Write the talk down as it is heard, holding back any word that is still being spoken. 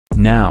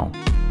Now,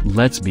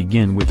 let's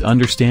begin with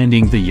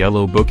understanding the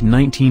Yellow Book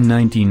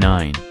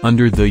 1999.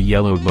 Under the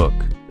Yellow Book,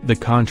 the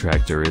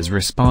contractor is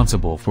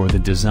responsible for the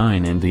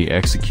design and the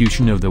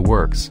execution of the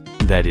works,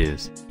 that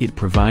is, it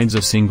provides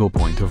a single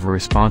point of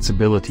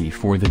responsibility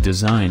for the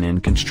design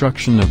and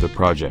construction of the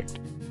project.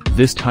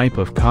 This type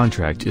of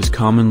contract is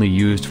commonly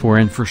used for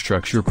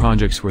infrastructure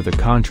projects where the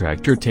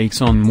contractor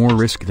takes on more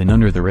risk than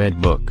under the Red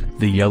Book.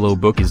 The Yellow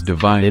Book is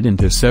divided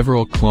into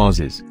several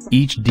clauses,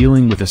 each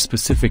dealing with a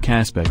specific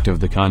aspect of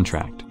the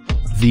contract.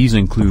 These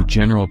include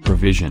general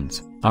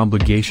provisions,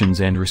 obligations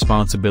and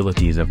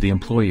responsibilities of the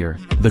employer,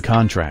 the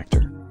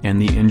contractor,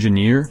 and the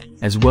engineer,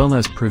 as well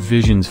as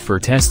provisions for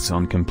tests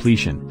on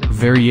completion,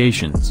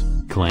 variations,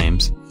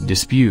 claims,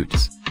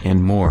 disputes,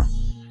 and more.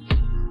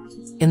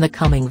 In the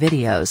coming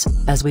videos,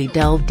 as we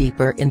delve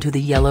deeper into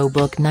the Yellow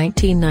Book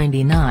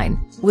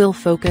 1999, we'll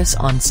focus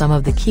on some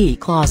of the key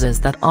clauses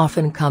that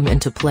often come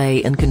into play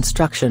in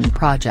construction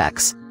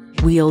projects.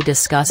 We'll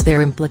discuss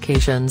their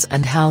implications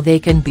and how they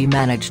can be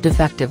managed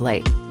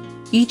effectively.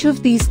 Each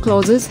of these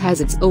clauses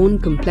has its own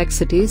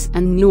complexities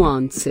and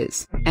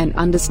nuances, and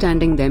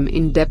understanding them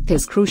in depth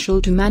is crucial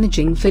to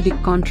managing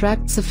FIDIC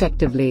contracts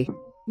effectively.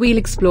 We'll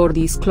explore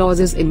these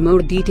clauses in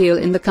more detail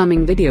in the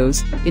coming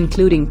videos,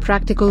 including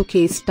practical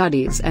case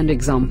studies and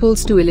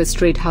examples to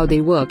illustrate how they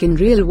work in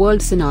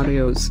real-world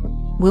scenarios.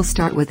 We'll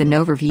start with an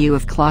overview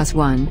of Clause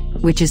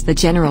 1, which is the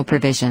general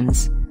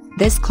provisions.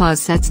 This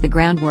clause sets the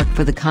groundwork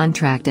for the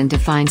contract and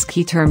defines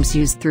key terms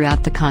used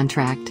throughout the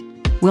contract.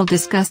 We'll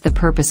discuss the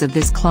purpose of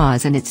this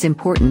clause and its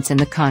importance in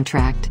the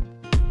contract.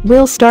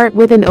 We'll start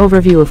with an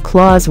overview of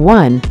Clause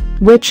 1,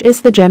 which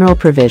is the general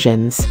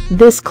provisions.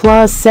 This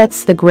clause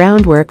sets the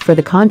groundwork for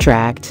the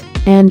contract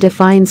and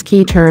defines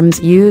key terms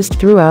used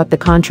throughout the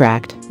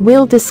contract.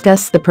 We'll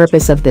discuss the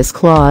purpose of this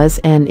clause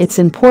and its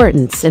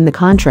importance in the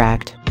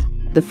contract.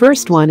 The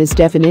first one is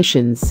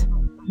definitions.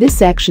 This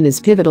section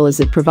is pivotal as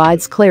it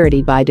provides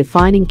clarity by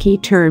defining key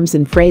terms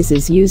and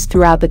phrases used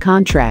throughout the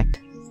contract.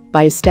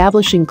 By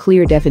establishing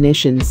clear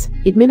definitions,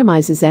 it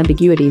minimizes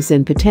ambiguities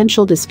and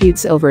potential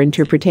disputes over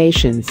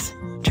interpretations.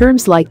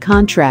 Terms like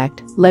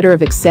contract, letter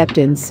of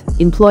acceptance,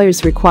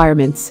 employer's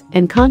requirements,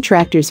 and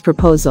contractor's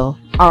proposal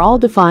are all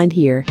defined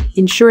here,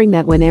 ensuring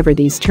that whenever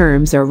these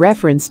terms are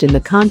referenced in the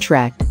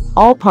contract,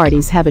 all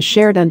parties have a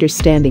shared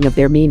understanding of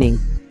their meaning.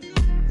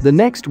 The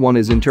next one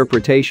is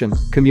interpretation,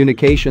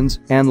 communications,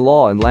 and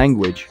law and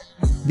language.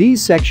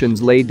 These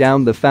sections lay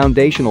down the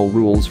foundational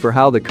rules for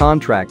how the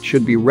contract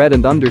should be read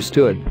and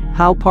understood,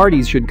 how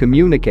parties should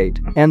communicate,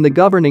 and the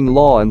governing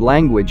law and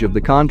language of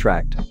the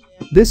contract.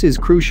 This is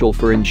crucial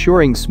for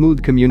ensuring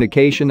smooth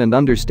communication and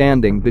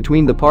understanding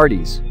between the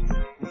parties.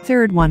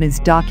 Third one is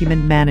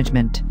document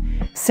management.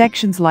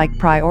 Sections like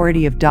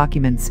priority of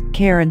documents,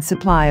 care and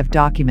supply of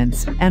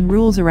documents, and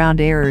rules around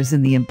errors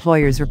in the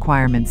employer's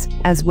requirements,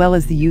 as well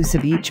as the use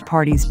of each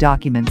party's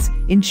documents,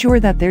 ensure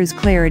that there's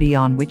clarity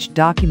on which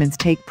documents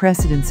take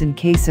precedence in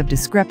case of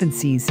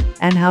discrepancies,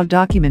 and how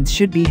documents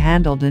should be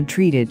handled and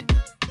treated.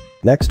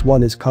 Next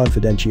one is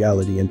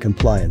confidentiality and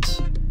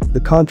compliance. The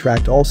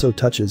contract also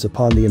touches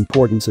upon the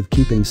importance of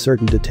keeping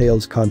certain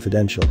details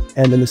confidential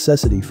and the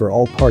necessity for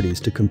all parties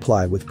to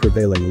comply with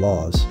prevailing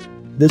laws.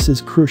 This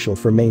is crucial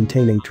for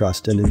maintaining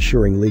trust and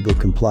ensuring legal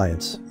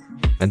compliance.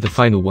 And the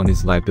final one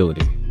is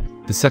liability.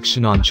 The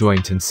section on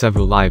joint and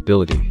several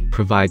liability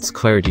provides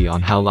clarity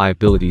on how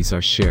liabilities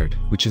are shared,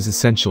 which is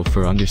essential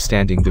for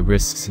understanding the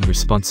risks and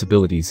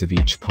responsibilities of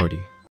each party.